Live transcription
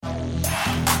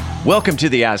Welcome to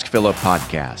the Ask Philip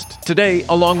podcast. Today,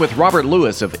 along with Robert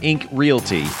Lewis of Inc.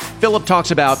 Realty, Philip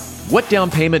talks about what down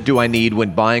payment do I need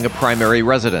when buying a primary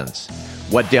residence?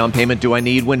 What down payment do I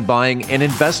need when buying an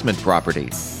investment property?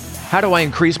 How do I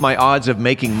increase my odds of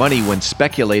making money when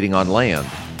speculating on land?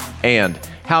 And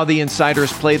how the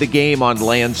insiders play the game on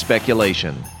land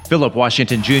speculation. Philip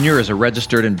Washington Jr. is a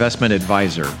registered investment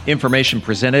advisor. Information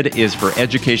presented is for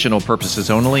educational purposes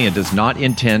only and does not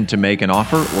intend to make an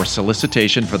offer or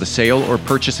solicitation for the sale or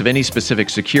purchase of any specific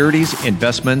securities,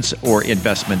 investments, or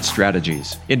investment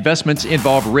strategies. Investments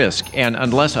involve risk and,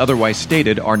 unless otherwise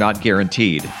stated, are not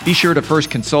guaranteed. Be sure to first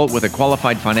consult with a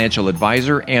qualified financial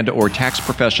advisor and/or tax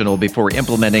professional before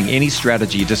implementing any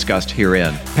strategy discussed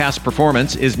herein. Past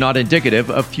performance is not indicative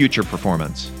of future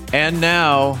performance. And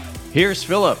now, here's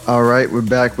Philip. All right, we're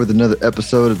back with another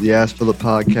episode of the Ask Philip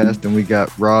podcast, and we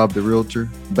got Rob, the realtor,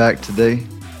 back today.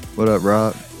 What up,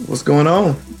 Rob? What's going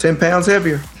on? 10 pounds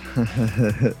heavier.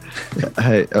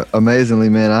 Hey, amazingly,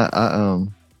 man,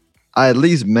 I at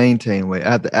least maintain weight.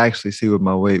 I had to actually see what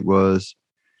my weight was.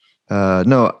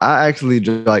 No, I actually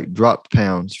dropped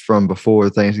pounds from before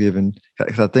Thanksgiving.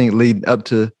 Because I think leading up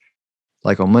to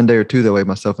like on Monday or Tuesday, I weighed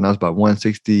myself and I was about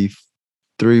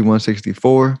 163,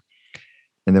 164.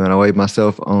 And then when I weighed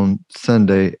myself on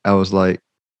Sunday, I was like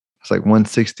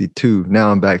 162.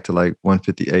 Now I'm back to like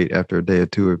 158 after a day or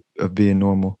two of being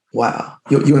normal. Wow.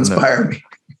 You inspire me.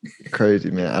 Crazy,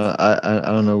 man. I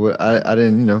don't know what I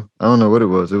didn't, I don't know what it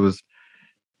was. It was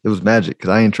magic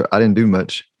because I didn't do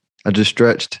much. I just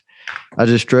stretched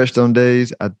on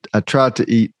days. I tried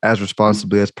to eat as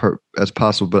responsibly as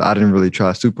possible, but I didn't really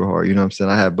try super hard. You know what I'm saying?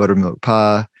 I had buttermilk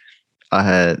pie. I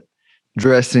had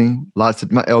dressing, my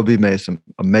LB made some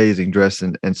amazing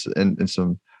dressing and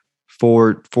some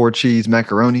four cheese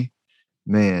macaroni.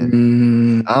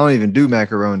 Man, I don't even do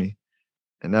macaroni,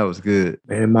 and that was good.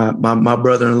 Man, my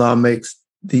brother-in-law makes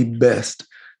the best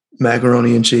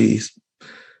macaroni and cheese,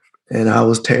 and I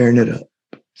was tearing it up.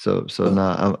 So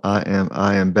now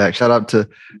I am back. Shout out to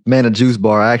Mana Juice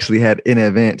Bar. I actually had in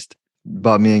advance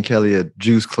bought me and Kelly a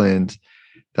juice cleanse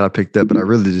that I picked up, but I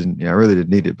really didn't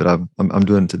need it, but I'm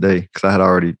doing it today because I had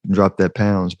already dropped that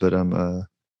pounds, but I'm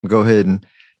go ahead and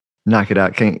knock it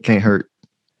out. Can't hurt.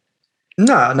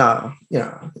 No.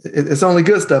 It's only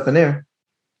good stuff in there.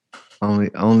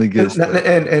 Only good stuff.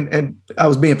 And I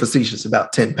was being facetious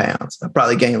about 10 pounds. I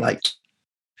probably gained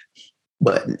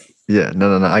but yeah,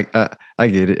 no. I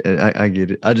get it. I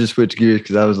get it. I just switched gears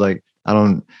because I was like,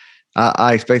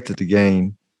 I expected to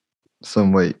gain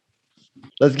some weight.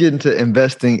 Let's get into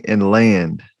investing in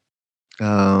land,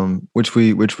 which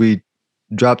we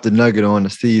dropped the nugget on,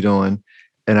 the seed on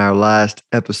in our last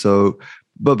episode.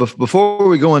 But before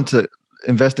we go into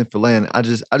investing for land, I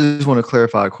just want to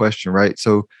clarify a question, right?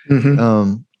 So,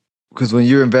 because when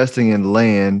you're investing in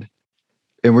land,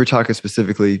 and we're talking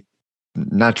specifically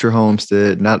not your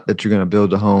homestead, not that you're going to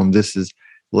build a home. This is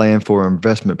land for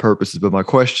investment purposes. But my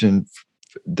question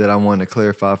that I want to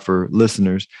clarify for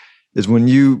listeners is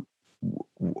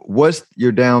what's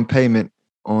your down payment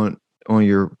on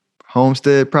your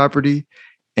homestead property,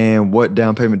 and what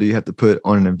down payment do you have to put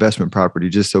on an investment property,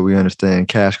 just so we understand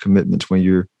cash commitments when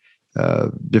you're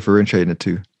differentiating the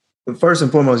two? First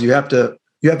and foremost, you have to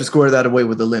square that away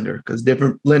with the lender, because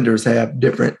different lenders have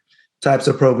different types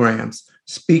of programs.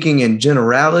 Speaking in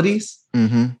generalities,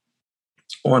 on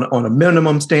a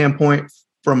minimum standpoint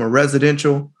from a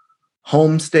residential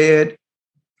homestead,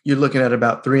 you're looking at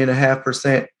about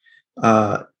 3.5%.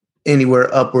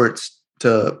 Anywhere upwards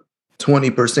to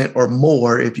 20% or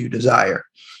more if you desire,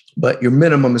 but your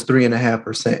minimum is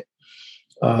 3.5%.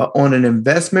 On an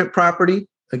investment property,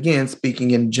 again,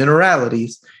 speaking in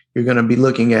generalities, you're going to be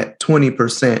looking at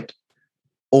 20%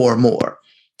 or more.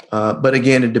 But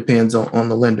again, it depends on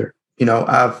the lender.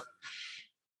 I've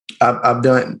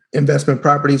done investment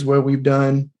properties where we've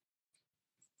done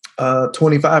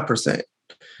 25%.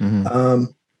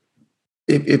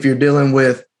 If you're dealing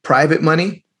with private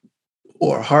money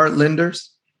or hard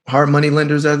money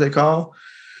lenders, as they call,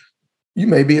 you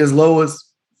may be as low as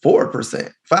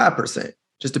 4%, 5%.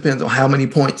 Just depends on how many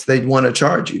points they want to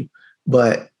charge you.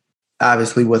 But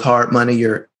obviously with hard money,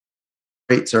 your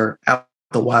rates are out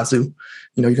the wazoo.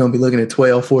 You're going to be looking at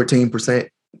 12, 14%,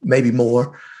 maybe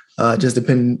more, just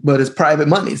depending. But it's private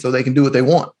money, so they can do what they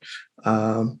want.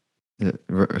 So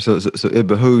it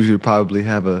behooves you to probably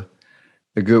have a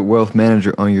good wealth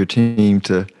manager on your team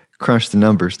to crunch the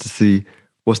numbers to see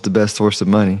what's the best source of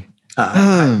money.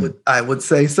 I would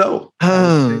say so.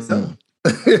 And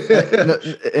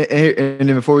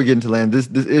then before we get into land, this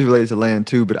is related to land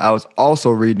too, but I was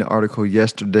also reading an article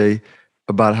yesterday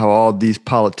about how all these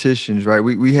politicians, right?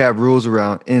 We have rules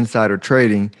around insider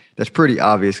trading. That's pretty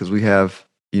obvious because we have,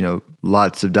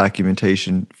 lots of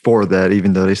documentation for that,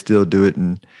 even though they still do it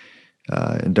and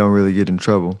don't really get in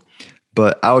trouble.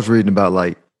 But I was reading about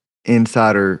like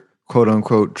insider quote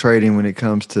unquote trading when it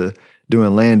comes to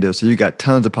doing land deals. So you got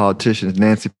tons of politicians,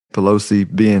 Nancy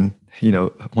Pelosi being,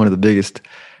 one of the biggest,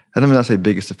 I don't mean not say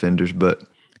biggest offenders, but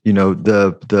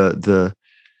the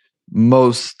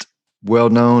most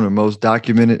well-known or most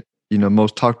documented,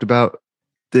 most talked about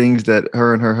things that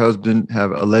her and her husband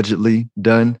have allegedly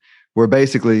done were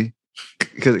basically,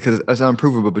 because it's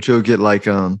unprovable, but you'll get like,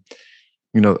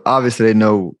 obviously they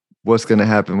know what's going to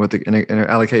happen with and they're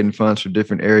allocating funds for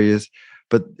different areas.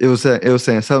 But it was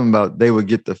saying something about they would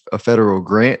get a federal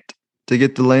grant to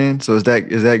get the land. So is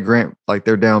that grant like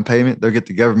their down payment? They'll get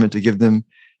the government to give them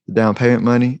the down payment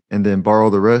money and then borrow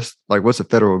the rest. Like, what's a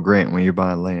federal grant when you're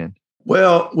buying land?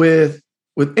 Well, with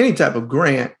any type of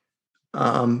grant,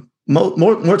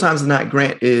 more times than not,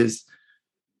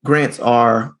 grants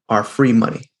are free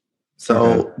money.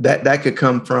 So that could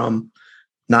come from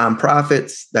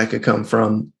nonprofits, that could come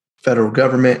from federal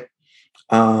government.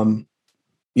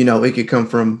 It could come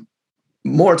from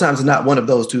more times than not one of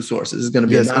those two sources. It's going to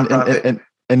be a nonprofit.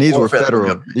 And these were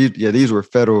federal. These were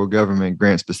federal government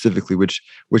grants specifically, which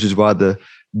is why the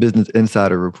Business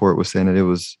Insider report was saying that it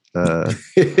was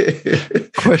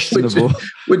questionable.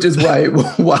 which is why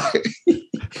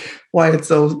it's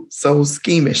so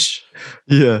schemish.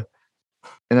 Yeah,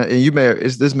 and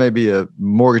this may be a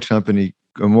mortgage company,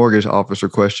 a mortgage officer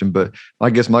question, but I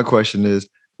guess my question is: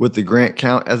 would the grant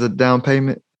count as a down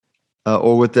payment,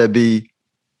 or would that be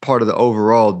part of the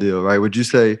overall deal? Right? Would you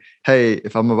say, hey,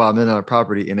 if I'm about $1 million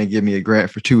property and they give me a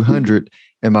grant for $200,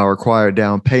 and my required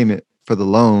down payment for the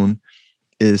loan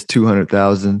is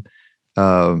 $200,000,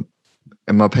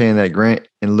 am I paying that grant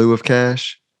in lieu of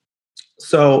cash?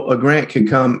 So a grant could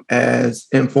come as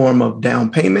in form of down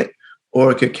payment,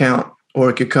 or it could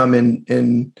come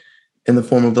in the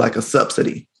form of like a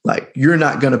subsidy. Like, you're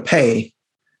not going to pay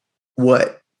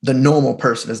what the normal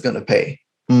person is going to pay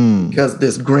because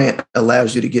this grant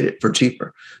allows you to get it for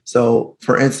cheaper. So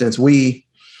for instance, when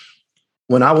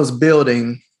I was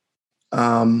building,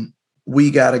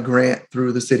 we got a grant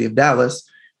through the city of Dallas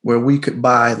where we could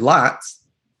buy lots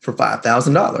for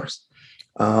 $5,000.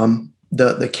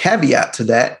 The caveat to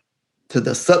that, to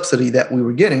the subsidy that we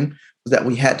were getting, was that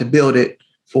we had to build it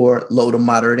for low to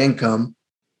moderate income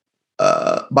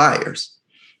buyers.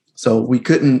 So we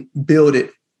couldn't build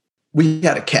it. We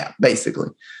had a cap, basically.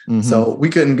 Mm-hmm. So we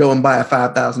couldn't go and buy a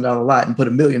 $5,000 lot and put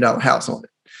 $1 million house on it.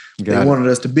 They wanted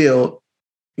us to build,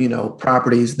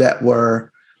 properties that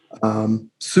were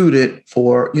suited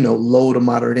for, low to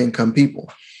moderate income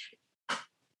people.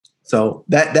 So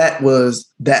that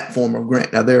was that form of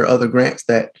grant. Now, there are other grants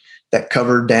that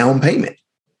cover down payment,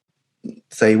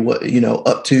 say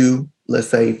up to, let's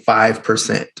say,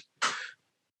 5%.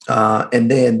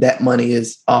 And then that money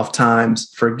is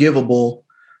oftentimes forgivable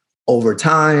over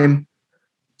time,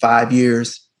 5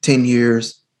 years, 10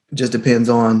 years, just depends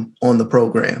on the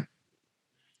program.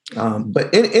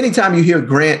 But anytime you hear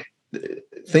grant,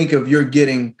 think of you're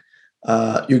getting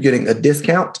a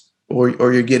discount or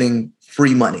you're getting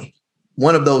free money.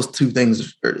 One of those two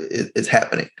things is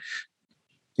happening.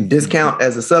 Discount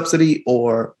as a subsidy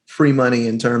or free money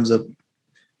in terms of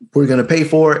we're going to pay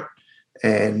for it.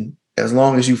 And as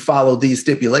long as you follow these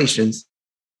stipulations,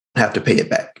 you have to pay it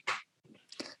back.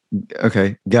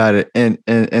 Okay, got it. And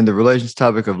the relations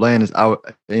topic of land is,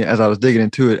 as I was digging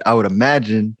into it, I would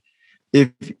imagine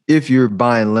if you're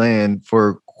buying land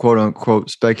for quote unquote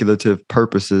speculative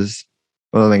purposes,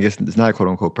 well, I guess it's not quote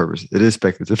unquote purposes. It is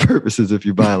speculative purposes if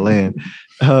you're buying land.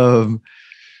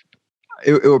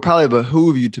 It would probably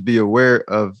behoove you to be aware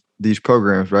of these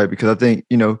programs, right? Because I think,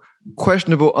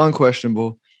 questionable,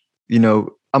 unquestionable,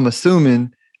 I'm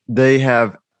assuming they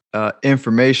have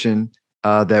information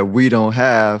that we don't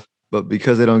have, but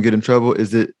because they don't get in trouble,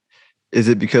 is it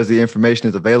because the information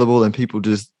is available and people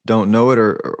just don't know it,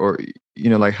 or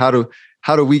like how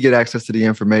do we get access to the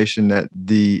information that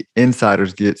the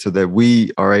insiders get so that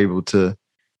we are able to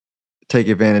take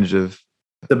advantage of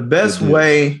the best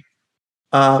way?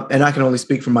 And I can only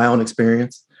speak from my own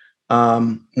experience.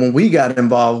 When we got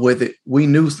involved with it, we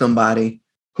knew somebody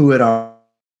who had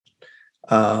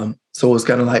so it was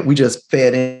kind of like we just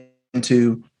fed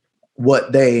into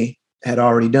what they had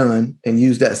already done and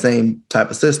used that same type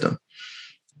of system.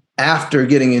 After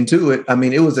getting into it,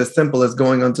 it was as simple as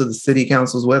going onto the city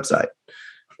council's website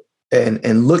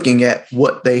and looking at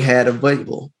what they had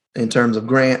available in terms of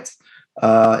grants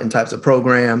and types of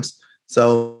programs.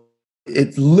 So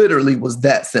it literally was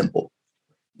that simple,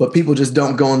 but people just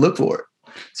don't go and look for it.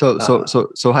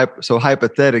 So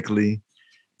hypothetically,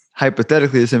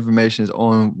 this information is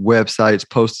on websites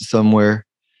posted somewhere.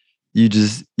 You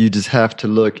just have to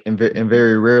look, and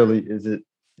very rarely is it,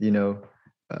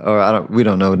 or we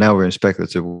don't know. Now we're in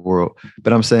speculative world,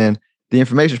 but I'm saying the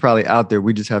information is probably out there.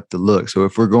 We just have to look. So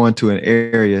if we're going to an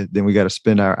area, then we got to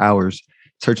spend our hours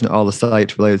searching all the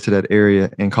sites related to that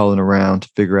area and calling around to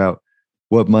figure out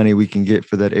what money we can get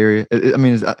for that area. I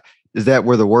mean, is that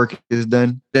where the work is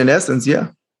done? In essence,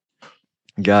 yeah.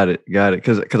 Got it.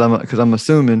 Because I'm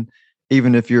assuming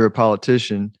even if you're a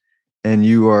politician and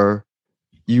you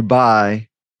buy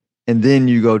and then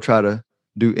you go try to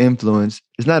do influence,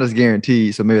 it's not as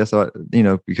guaranteed. So maybe that's what,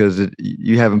 because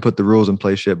you haven't put the rules in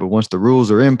place yet. But once the rules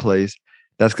are in place,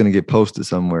 that's going to get posted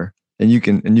somewhere, and you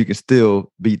can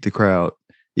still beat the crowd,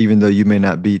 even though you may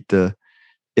not beat the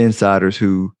insiders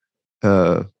who,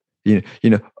 Carl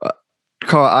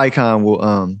Icahn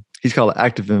will, he's called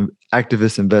an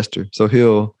activist investor. So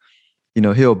he'll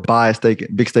buy a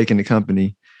big stake in the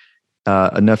company,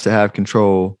 enough to have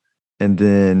control, and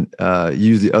then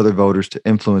use the other voters to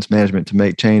influence management to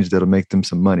make change that'll make them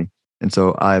some money. And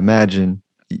so I imagine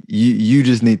you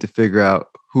just need to figure out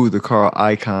who the Carl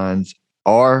Icahns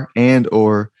are, and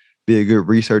or be a good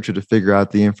researcher to figure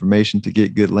out the information to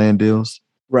get good land deals.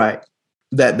 Right.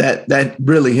 That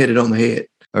really hit it on the head.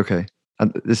 Okay.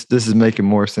 This is making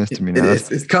more sense to me now.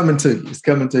 It's coming to you. It's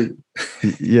coming to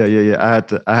you. Yeah.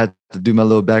 I had to do my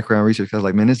little background research. I was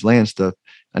like, man, this land stuff,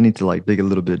 I need to dig a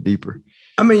little bit deeper.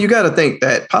 I mean, you got to think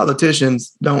that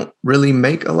politicians don't really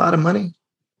make a lot of money.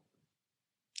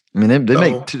 I mean, they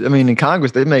make. In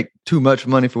Congress, they make too much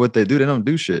money for what they do. They don't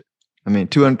do shit. I mean,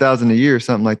 $200,000 a year,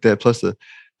 something like that, plus a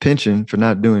pension for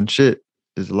not doing shit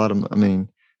is a lot of.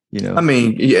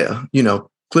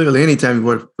 Clearly, anytime you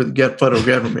work with the federal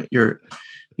government, your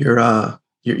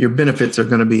benefits are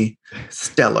going to be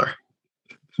stellar,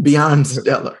 beyond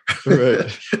stellar.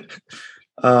 Right.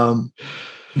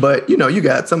 But you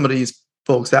got some of these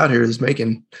folks out here is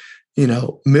making,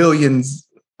 millions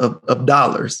of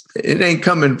dollars. It ain't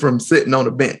coming from sitting on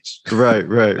a bench.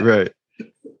 Right.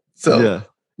 So,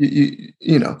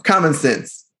 yeah. Common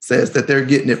sense says that they're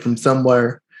getting it from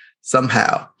somewhere,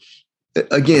 somehow.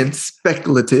 Again,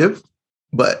 speculative,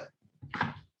 but.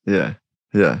 Yeah.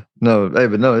 No,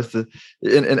 it's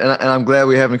and I'm glad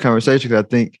we're having a conversation, because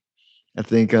I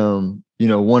think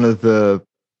one of the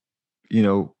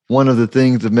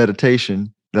things of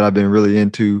meditation that I've been really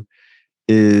into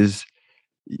is,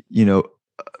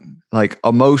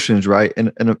 emotions, right?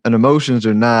 And emotions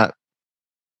are not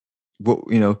what,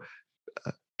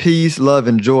 peace, love,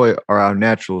 and joy are our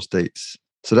natural states.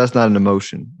 So that's not an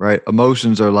emotion, right?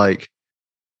 Emotions are like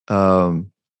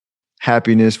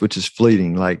happiness, which is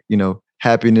fleeting,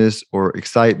 happiness or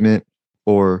excitement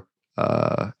or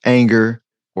anger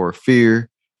or fear,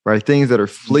 right? Things that are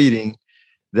fleeting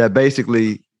that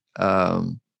basically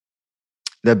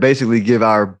give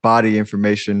our body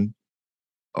information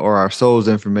or our soul's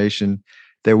information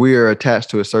that we are attached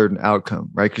to a certain outcome,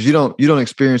 right? Because you don't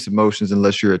experience emotions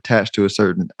unless you're attached to a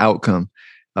certain outcome.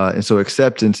 And so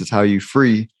acceptance is how you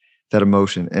free that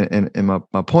emotion. And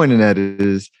my point in that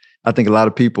is, I think a lot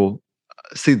of people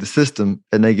see the system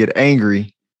and they get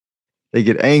angry. They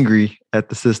get angry at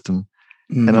the system.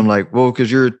 Mm-hmm. And I'm like, well,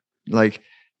 because you're like,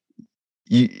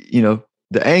 the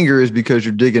anger is because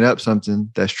you're digging up something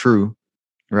that's true,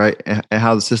 right? And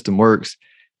how the system works.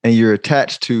 And you're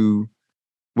attached to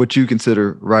what you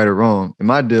consider right or wrong. And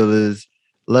my deal is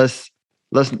let's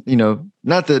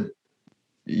not that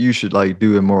you should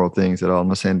do immoral things at all. I'm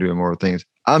not saying do immoral things.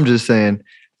 I'm just saying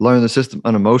learn the system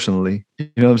unemotionally. You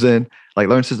know what I'm saying?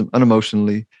 Learn the system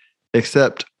unemotionally,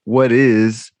 accept what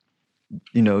is,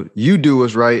 you do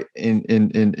what's right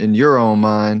in your own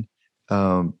mind.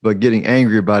 But getting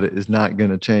angry about it is not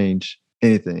going to change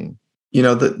anything.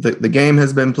 The game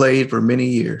has been played for many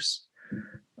years.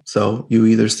 So you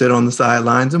either sit on the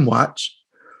sidelines and watch,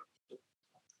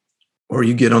 or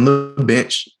you get on the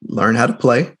bench, learn how to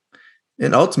play,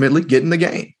 and ultimately get in the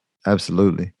game.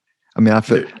 Absolutely. I mean, I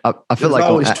feel like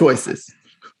always choices.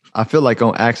 I feel like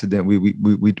on accident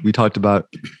we talked about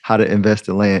how to invest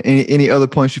in land. Any other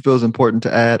points you feel is important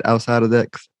to add outside of that?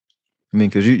 I mean,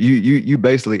 because you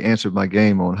basically answered my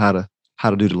game on how to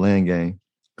do the land game.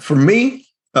 For me,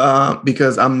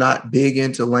 because I'm not big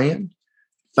into land,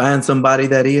 find somebody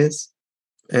that is,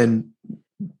 and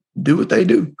do what they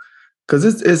do. Because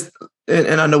it's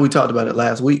and I know we talked about it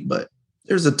last week, but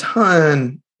there's a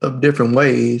ton of different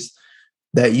ways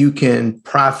that you can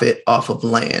profit off of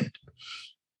land,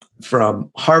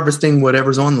 from harvesting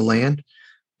whatever's on the land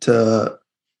to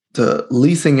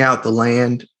leasing out the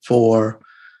land for,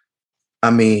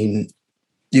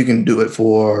 You can do it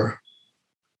for,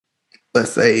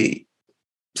 let's say,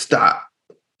 stock.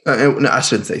 No, I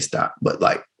shouldn't say stock, but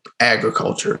like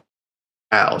agriculture,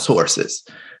 cows, horses.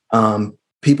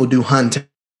 People do hunting,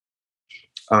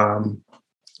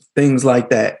 things like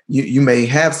that. You may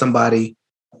have somebody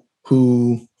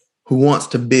who wants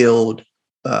to build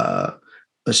a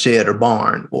shed or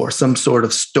barn or some sort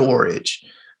of storage.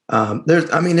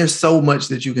 There's so much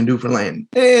that you can do for land,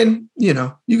 and you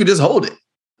can just hold it,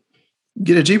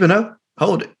 get it cheap enough,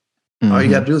 hold it. Mm-hmm. All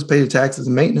you got to do is pay your taxes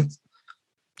and maintenance.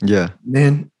 Yeah.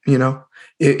 Then,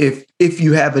 if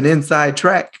you have an inside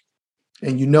track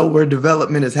and you know where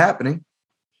development is happening,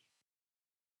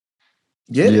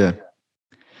 get it.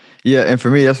 Yeah. And for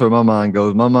me, that's where my mind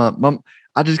goes.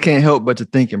 I just can't help but to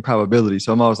think in probability.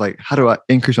 So I'm always like, how do I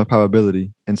increase my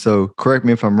probability? And so correct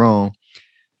me if I'm wrong.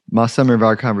 My summary of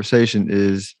our conversation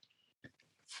is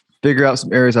figure out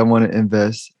some areas I want to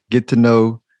invest, get to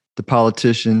know the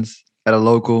politicians at a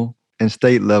local and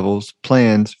state levels,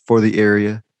 plans for the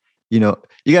area. You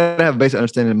got to have a basic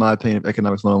understanding, in my opinion, of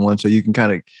economics 101. So you can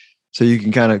kind of,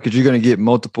 because you're going to get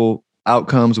multiple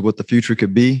outcomes of what the future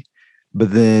could be,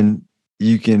 but then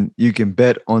you can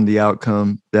bet on the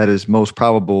outcome that is most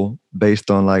probable based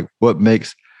on like what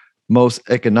makes most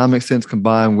economic sense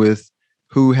combined with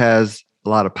who has a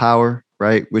lot of power,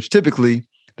 right? Which typically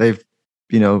they've,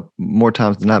 more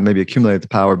times than not maybe accumulated the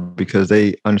power because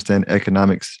they understand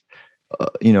economics, a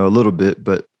little bit,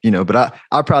 but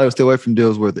I probably would stay away from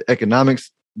deals where the economics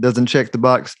doesn't check the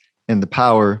box and the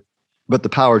power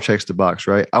checks the box,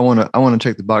 right? I want to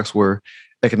check the box where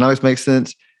economics makes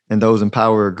sense and those in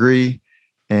power agree.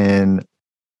 And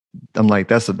I'm like,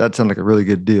 that sounds like a really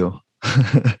good deal.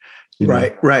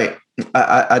 Right.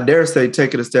 I dare say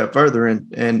take it a step further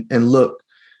and look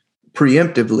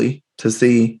preemptively to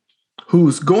see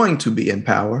who's going to be in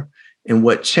power and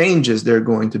what changes they're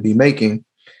going to be making.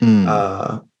 And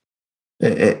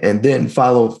then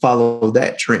follow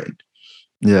that trend.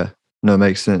 Yeah, no, it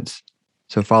makes sense.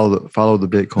 So follow the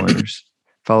Bitcoiners.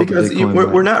 Because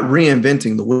we're not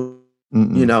reinventing the wheel.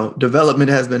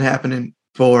 Development has been happening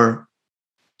for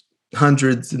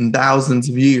hundreds and thousands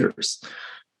of years.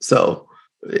 So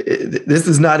this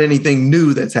is not anything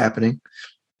new that's happening.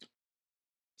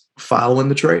 Following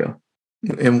the trail,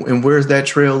 and where's that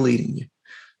trail leading you?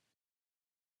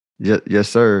 Yes,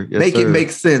 sir. Make it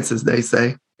make sense, as they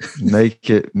say. make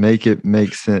it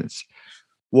make sense.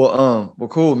 Well,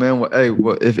 cool, man.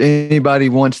 Well, if anybody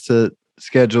wants to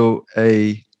schedule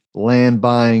a land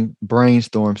buying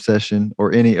brainstorm session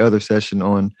or any other session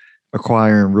on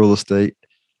acquiring real estate,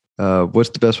 what's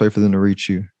the best way for them to reach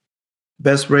you?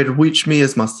 Best way to reach me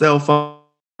is my cell phone,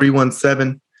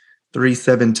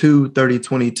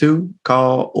 317-372-3022.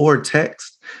 Call or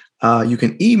text. You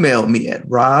can email me at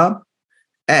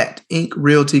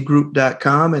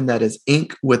rob@inkrealtygroup.com, and that is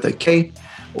Inc with a K.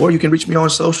 Or you can reach me on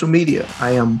social media.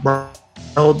 I am Rob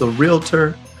the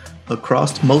Realtor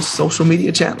across most social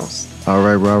media channels. All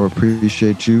right, Rob,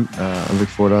 appreciate you. I look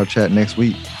forward to our chat next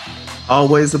week.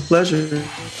 Always a pleasure.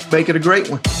 Make it a great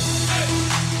one.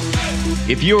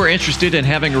 If you are interested in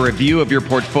having a review of your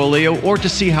portfolio or to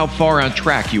see how far on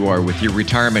track you are with your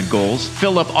retirement goals,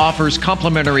 Philip offers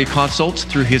complimentary consults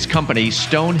through his company,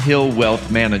 Stonehill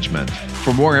Wealth Management.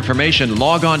 For more information,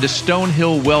 log on to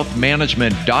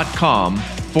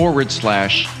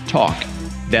stonehillwealthmanagement.com/talk.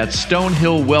 That's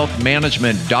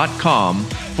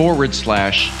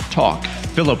stonehillwealthmanagement.com/talk.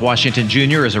 Philip Washington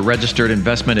Jr. is a registered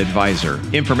investment advisor.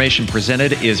 Information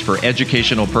presented is for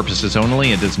educational purposes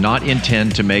only and does not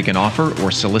intend to make an offer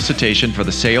or solicitation for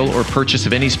the sale or purchase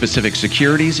of any specific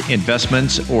securities,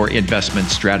 investments, or investment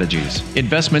strategies.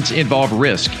 Investments involve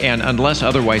risk and, unless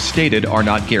otherwise stated, are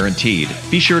not guaranteed.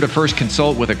 Be sure to first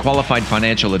consult with a qualified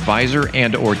financial advisor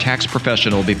and/or tax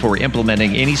professional before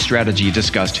implementing any strategy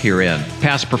discussed herein.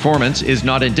 Past performance is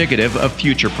not indicative of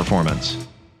future performance.